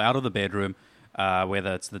bedroom or out of the bedroom,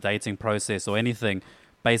 whether it's the dating process or anything.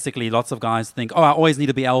 Basically, lots of guys think, I always need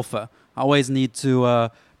to be alpha. I always need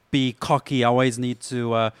to be cocky. I always need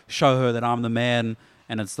to show her that I'm the man.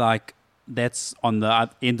 And it's like, that's on the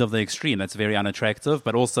end of the extreme. That's very unattractive.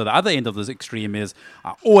 But also the other end of this extreme is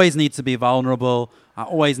I always need to be vulnerable. I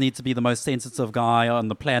always need to be the most sensitive guy on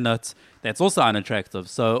the planet. That's also unattractive.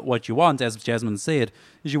 So what you want, as Jasmine said,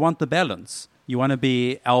 is you want the balance. You want to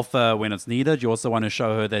be alpha when it's needed. You also want to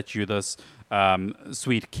show her that you're this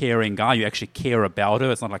sweet, caring guy. You actually care about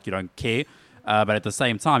her. It's not like you don't care. But at the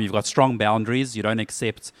same time, you've got strong boundaries. You don't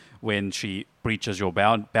accept when she breaches your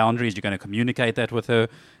boundaries. You're going to communicate that with her.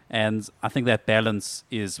 And I think that balance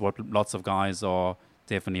is what lots of guys are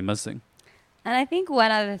definitely missing. And I think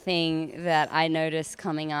one other thing that I notice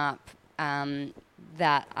coming up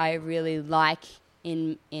that I really like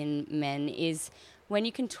in men is when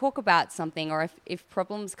you can talk about something, or if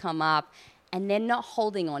problems come up and they're not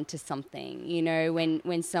holding on to something, you know,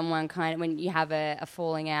 when someone when you have a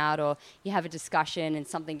falling out or you have a discussion and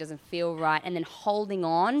something doesn't feel right, and then holding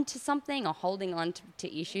on to something or holding on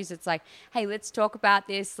to issues, it's like, hey, let's talk about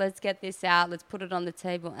this, let's get this out, let's put it on the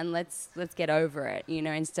table, and let's get over it, you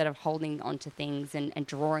know, instead of holding on to things and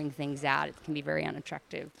drawing things out. It can be very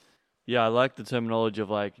unattractive. Yeah, I like the terminology of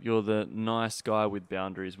like, you're the nice guy with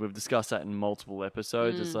boundaries. We've discussed that in multiple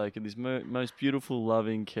episodes. It's like this most beautiful,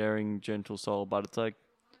 loving, caring, gentle soul. But it's like,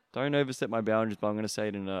 don't overstep my boundaries, but I'm going to say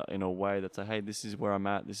it in a way that's like, hey, this is where I'm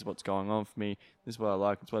at. This is what's going on for me. This is what I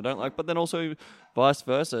like. This is what I don't like. But then also vice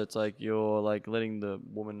versa. It's like you're like letting the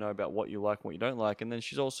woman know about what you like and what you don't like. And then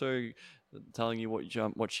she's also telling you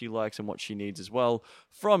what she likes and what she needs as well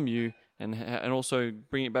from you. And also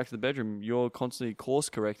bring it back to the bedroom. You're constantly course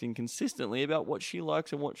correcting consistently about what she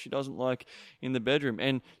likes and what she doesn't like in the bedroom.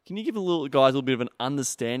 And can you give guys a little bit of an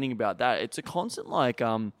understanding about that? It's a constant like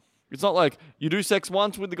it's not like you do sex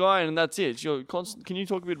once with the guy and that's it. You're constant. Can you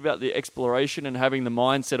talk a bit about the exploration and having the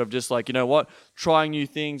mindset of just like, you know what, trying new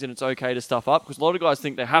things and it's okay to stuff up? Because a lot of guys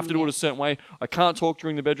think they have to do it a certain way. I can't talk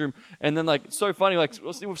during the bedroom. And then like it's so funny. Like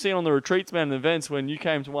we've seen on the retreats, man, and events when you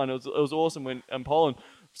came to one. It was awesome when in Poland.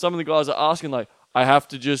 Some of the guys are asking, like, I have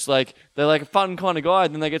to just, like, they're like a fun kind of guy,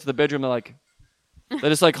 and then they get to the bedroom, they're like, they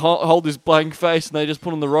just, like, hold this blank face, and they just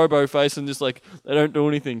put on the robo face, and just, like, they don't do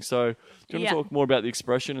anything. So, do you want to talk more about the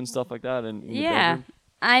expression and stuff like that? And in the bedroom?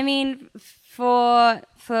 I mean, for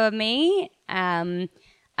me, I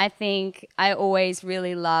think I always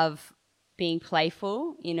really love being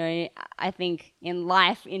playful. You know, I think in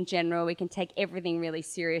life in general, we can take everything really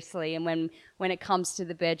seriously, and when it comes to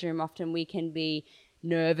the bedroom, often we can be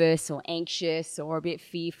nervous or anxious or a bit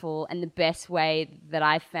fearful, and the best way that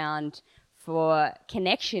I've found for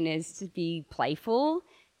connection is to be playful,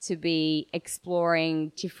 to be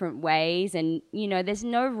exploring different ways, and you know there's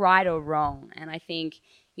no right or wrong. And I think,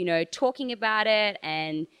 you know, talking about it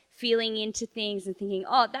and feeling into things and thinking,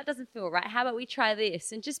 oh, that doesn't feel right, how about we try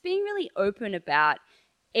this, and just being really open about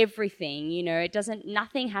everything. You know,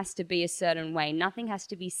 nothing has to be a certain way, nothing has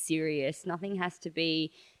to be serious, nothing has to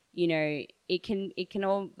be, you know, it can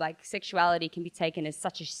all, like, sexuality can be taken as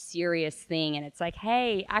such a serious thing, and it's like,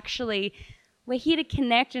 hey, actually, we're here to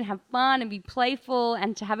connect and have fun and be playful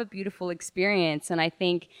and to have a beautiful experience. And I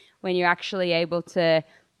think when you're actually able to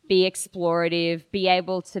be explorative, be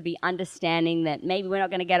able to be understanding that maybe we're not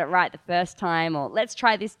going to get it right the first time, or let's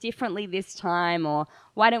try this differently this time, or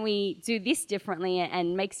why don't we do this differently,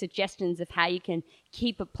 and make suggestions of how you can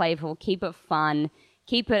keep it playful, keep it fun,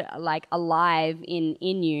 keep it like alive in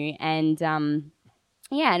you, and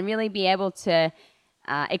and really be able to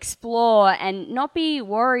explore and not be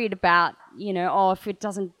worried about, you know, oh, if it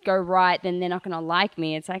doesn't go right, then they're not going to like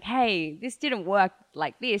me. It's like, hey, this didn't work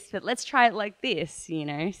like this, but let's try it like this, you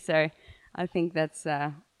know. So I think that's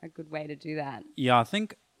a good way to do that. Yeah, I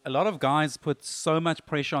think a lot of guys put so much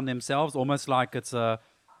pressure on themselves, almost like it's the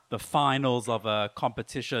finals of a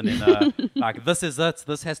competition in a like, this is it,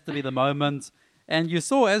 this has to be the moment. And you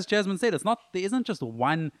saw, as Jasmine said, there isn't just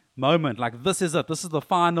one moment, like this is it, this is the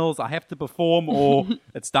finals, I have to perform or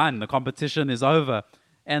it's done, the competition is over.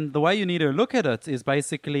 And the way you need to look at it is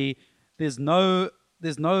basically there's no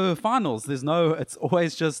finals, it's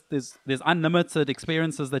always just, there's unlimited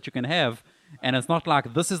experiences that you can have. And it's not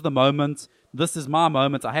like this is the moment, this is my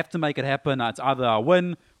moment, I have to make it happen. It's either I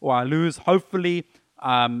win or I lose. Hopefully,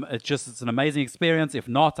 it's an amazing experience. If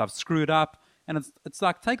not, I've screwed up. And it's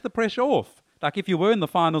like, take the pressure off. Like if you were in the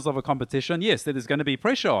finals of a competition, yes, there's going to be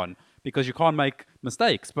pressure on because you can't make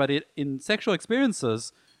mistakes. But in sexual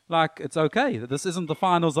experiences, like, it's okay. This isn't the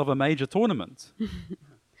finals of a major tournament.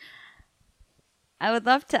 I would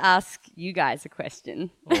love to ask you guys a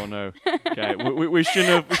question. Oh no! Okay, we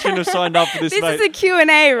shouldn't have signed up for this. This mate. is a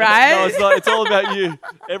Q&A, right? No, it's all about you.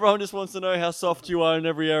 Everyone just wants to know how soft you are in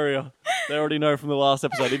every area. They already know from the last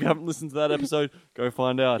episode. If you haven't listened to that episode, go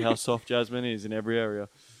find out how soft Jasmine is in every area.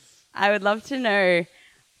 I would love to know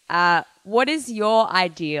what is your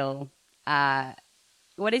ideal?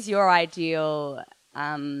 What is your ideal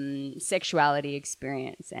sexuality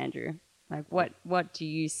experience, Andrew? Like, what do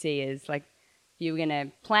you see as, like, if you were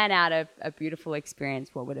gonna plan out a beautiful experience,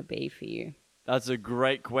 what would it be for you? That's a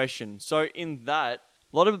great question. So in that,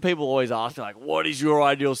 a lot of people always ask me, like, what is your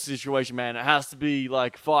ideal situation, man? It has to be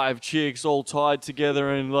like 5 chicks all tied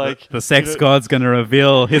together and like... The sex god's going to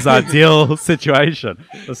reveal his ideal situation.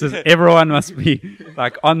 This is everyone must be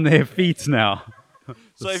like on their feet now.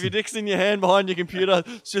 So if your dick's in your hand behind your computer,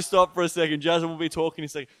 just stop for a second. Jasmine will be talking.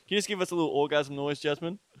 He's like, can you just give us a little orgasm noise,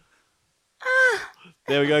 Jasmine?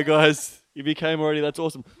 There we go, guys. You became already. That's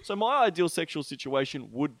awesome. So my ideal sexual situation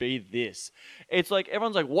would be this. It's like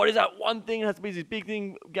everyone's like, what is that one thing? It has to be this big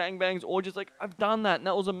thing, gangbangs, or just like, I've done that and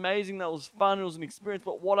that was amazing. That was fun. It was an experience.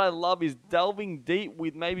 But what I love is delving deep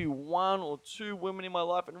with maybe 1 or 2 women in my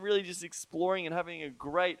life and really just exploring and having a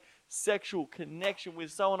great sexual connection with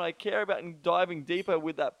someone I care about and diving deeper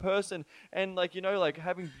with that person and like, you know, like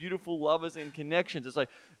having beautiful lovers and connections. It's like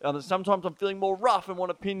sometimes I'm feeling more rough and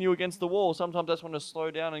want to pin you against the wall. Sometimes I just want to slow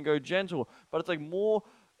down and go gentle. But it's like more,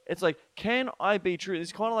 it's like, can I be true?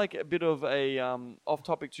 It's kind of like a bit of a off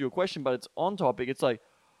topic to your question, but it's on topic. It's like,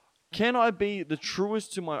 can I be the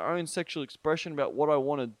truest to my own sexual expression about what I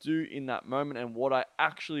want to do in that moment and what I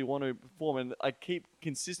actually want to perform? And I keep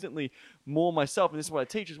consistently more myself, and this is what I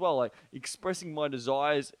teach as well, like expressing my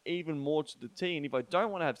desires even more to the T. And if I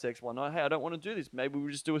don't want to have sex one night, hey, I don't want to do this. Maybe we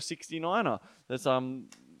just do a 69er. That's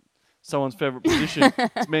someone's favorite position.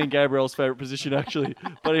 It's me and Gabriel's favorite position, actually.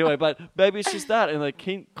 But anyway, but maybe it's just that. And like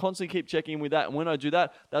constantly keep checking in with that. And when I do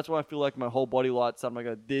that, that's when I feel like my whole body lights up. And I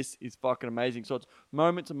go, this is fucking amazing. So it's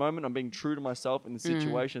moment to moment. I'm being true to myself in the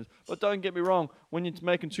situations. But don't get me wrong. When you're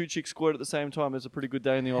making 2 chicks squirt at the same time, it's a pretty good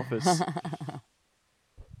day in the office.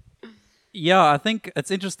 Yeah, I think it's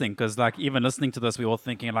interesting because, like, even listening to this, we're all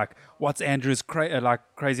thinking, like, what's Andrew's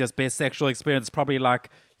craziest best sexual experience? Probably like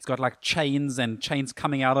he's got like chains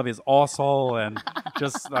coming out of his arsehole, and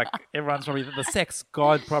just like everyone's probably the sex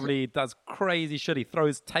god probably does crazy shit. He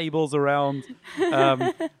throws tables around.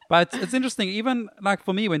 But it's interesting, even like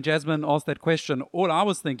for me, when Jasmine asked that question, all I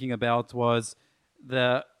was thinking about was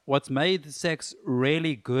what's made sex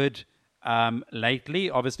really good lately.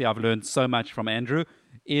 Obviously, I've learned so much from Andrew.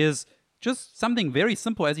 Is just something very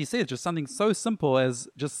simple, as he said, just something so simple as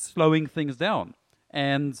just slowing things down.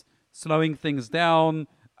 And slowing things down,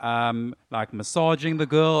 like massaging the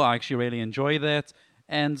girl, I actually really enjoy that.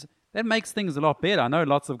 And that makes things a lot better. I know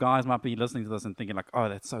lots of guys might be listening to this and thinking like, oh,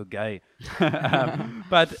 that's so gay.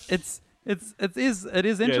 But it is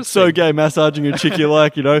interesting. It's so gay massaging a chick you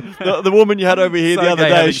like, you know. The woman you had over here so the other gay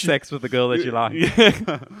day. Having sex with the girl that you like.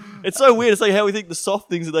 It's so weird. It's like how we think the soft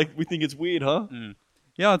things are like, we think it's weird, huh?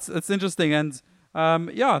 Yeah, it's interesting. And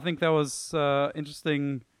I think that was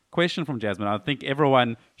interesting question from Jasmine. I think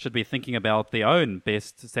everyone should be thinking about their own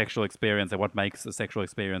best sexual experience and what makes a sexual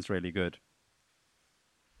experience really good.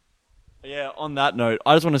 Yeah, on that note,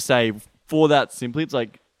 I just want to say, for that simply, it's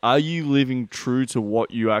like, are you living true to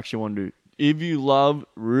what you actually want to do? If you love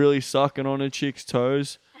really sucking on a chick's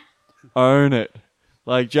toes, own it.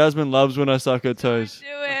 Like, Jasmine loves when I suck her toes. Do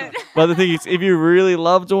it. But the thing is, if you really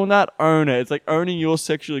love doing that, own it. It's like owning your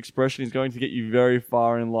sexual expression is going to get you very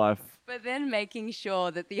far in life. But then making sure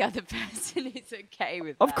that the other person is okay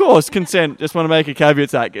with that. Of course, consent. Just want to make a caveat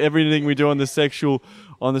to that. Everything we do on the Sexual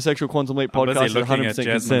Quantum Leap podcast is 100%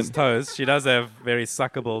 consent. Toes. She does have very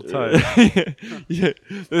suckable toes. Yeah.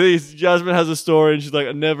 The thing is, Jasmine has a story and she's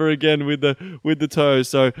like, never again with the toes.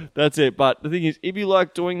 So that's it. But the thing is, if you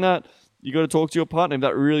like doing that, you got to talk to your partner if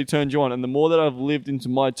that really turns you on. And the more that I've lived into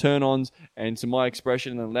my turn-ons and to my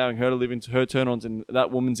expression and allowing her to live into her turn-ons and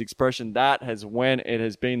that woman's expression, that has when it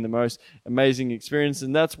has been the most amazing experience.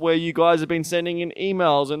 And that's where you guys have been sending in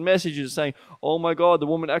emails and messages saying, oh my God, the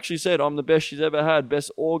woman actually said I'm the best she's ever had,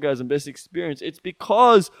 best orgasm, best experience. It's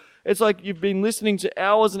because it's like you've been listening to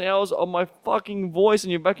hours and hours of my fucking voice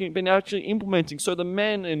and you've been actually implementing. So the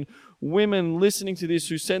men and women listening to this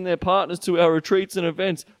who send their partners to our retreats and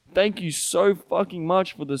events, thank you so fucking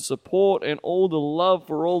much for the support and all the love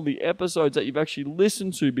for all the episodes that you've actually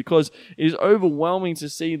listened to, because it is overwhelming to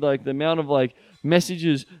see like the amount of like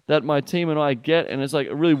messages that my team and I get, and it's like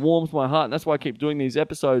it really warms my heart, and that's why I keep doing these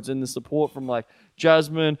episodes, and the support from like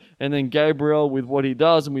Jasmine and then Gabriel with what he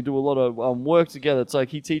does, and we do a lot of work together. It's like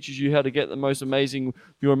he teaches you how to get the most amazing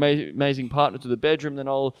partner to the bedroom, then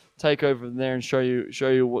I'll take over from there and show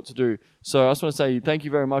you what to do. So I just want to say thank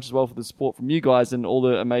you very much as well for the support from you guys and all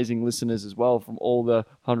the amazing listeners as well from all the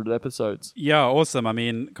 100 episodes. Yeah, awesome. I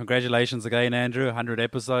mean, congratulations again, Andrew. 100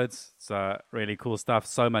 episodes. It's really cool stuff.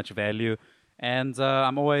 So much value. And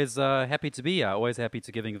I'm always happy to be here. Always happy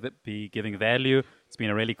to be giving value. It's been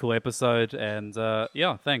a really cool episode. And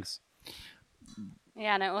yeah, thanks.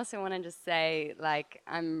 Yeah, and I also want to just say, like,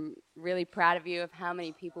 I'm really proud of you of how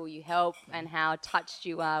many people you help and how touched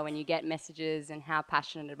you are when you get messages and how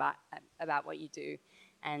passionate about what you do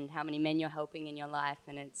and how many men you're helping in your life.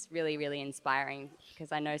 And it's really, really inspiring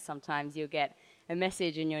because I know sometimes you'll get a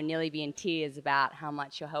message and you'll nearly be in tears about how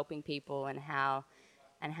much you're helping people and how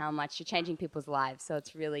much you're changing people's lives. So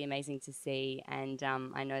it's really amazing to see. And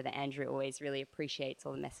I know that Andrew always really appreciates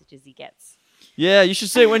all the messages he gets. Yeah, you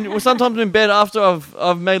should see when we're sometimes in bed after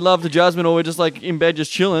I've made love to Jasmine, or we're just like in bed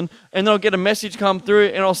just chilling, and then I'll get a message come through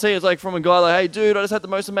and I'll see it's like from a guy like, hey dude, I just had the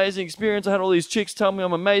most amazing experience. I had all these chicks tell me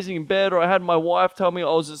I'm amazing in bed, or I had my wife tell me I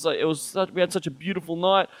was just like we had such a beautiful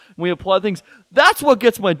night and we applied things. That's what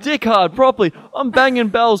gets my dick hard properly. I'm banging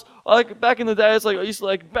bells. Like back in the day, it's like I used to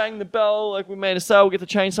like bang the bell, like we made a sale, we get to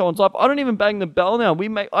change someone's life. I don't even bang the bell now.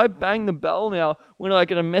 I bang the bell now when I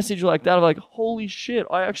get a message like that. I'm like, holy shit,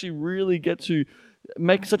 I actually really get to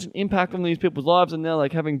make such an impact on these people's lives, and now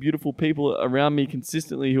like having beautiful people around me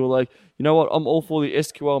consistently who are like, you know what, I'm all for the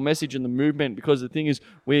SQL message and the movement, because the thing is,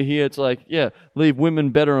 we're here to like, leave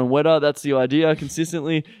women better and wetter. That's the idea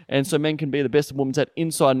consistently, and so men can be the best of women's at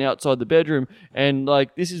inside and outside the bedroom, and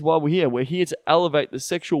like this is why we're here. We're here to elevate the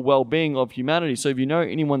sexual well-being of humanity. So if you know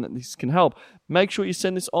anyone that this can help, make sure you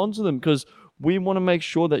send this on to them, because we want to make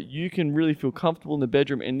sure that you can really feel comfortable in the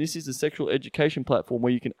bedroom. And this is a sexual education platform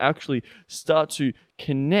where you can actually start to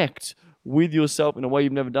connect with yourself in a way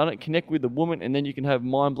you've never done it. Connect with the woman, and then you can have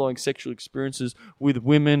mind-blowing sexual experiences with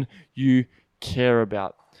women you care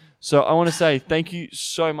about. So I want to say thank you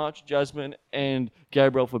so much, Jasmine and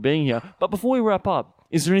Gabriel, for being here. But before we wrap up,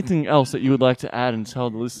 is there anything else that you would like to add and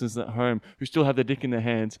tell the listeners at home who still have their dick in their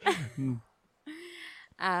hands?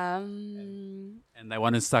 And they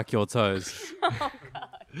want to suck your toes. Oh,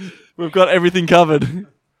 God. We've got everything covered.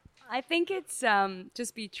 I think it's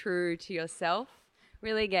just be true to yourself.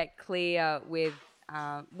 Really get clear with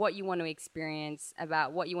what you want to experience,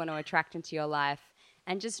 about what you want to attract into your life,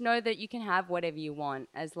 and just know that you can have whatever you want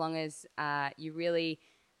as long as you really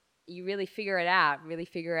figure it out. Really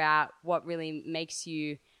figure out what really makes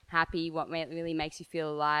you happy, what really makes you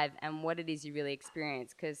feel alive, and what it is you really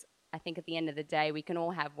experience. Because I think at the end of the day, we can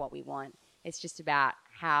all have what we want. It's just about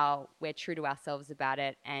how we're true to ourselves about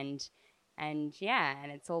it, and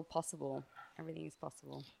it's all possible. Everything is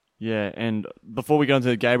possible. Yeah, and before we go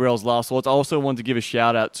into Gabriel's last thoughts, I also want to give a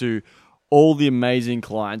shout out to all the amazing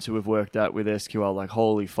clients who have worked out with SQL. Like,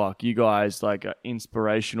 holy fuck, you guys like are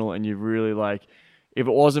inspirational, and you really like. If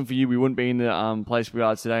it wasn't for you, we wouldn't be in the place we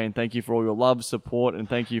are today. And thank you for all your love, support, and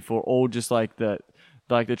thank you for all just like the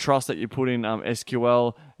trust that you put in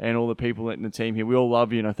SQL and all the people in the team here. We all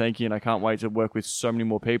love you, and I thank you, and I can't wait to work with so many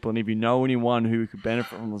more people. And if you know anyone who could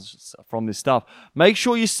benefit from this stuff, make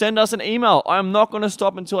sure you send us an email. I'm not going to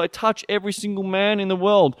stop until I touch every single man in the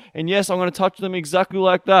world. And yes, I'm going to touch them exactly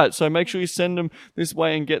like that. So make sure you send them this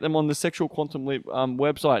way and get them on the Sexual Quantum Leap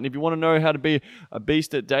website. And if you want to know how to be a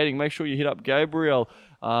beast at dating, make sure you hit up Gabriel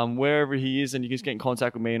wherever he is, and you can just get in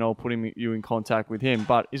contact with me, and I'll put you in contact with him.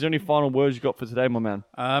 But is there any final words you got for today, my man?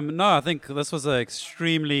 No, I think this was an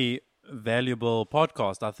extremely valuable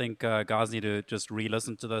podcast. I think guys need to just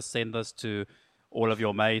re-listen to this, send this to all of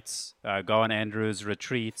your mates, go on Andrew's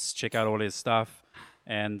retreats, check out all his stuff.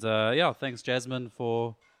 And thanks, Jasmine,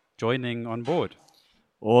 for joining on board.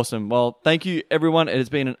 Awesome. Well, thank you, everyone. It has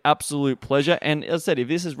been an absolute pleasure. And as I said, if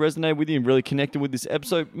this has resonated with you and really connected with this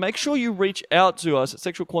episode, make sure you reach out to us at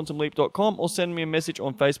sexualquantumleap.com or send me a message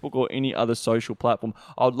on Facebook or any other social platform.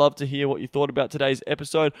 I would love to hear what you thought about today's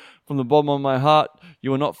episode. From the bottom of my heart,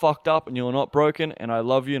 you are not fucked up and you are not broken, and I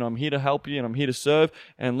love you, and I'm here to help you, and I'm here to serve,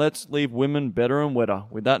 and let's leave women better and wetter.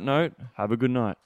 With that note, have a good night.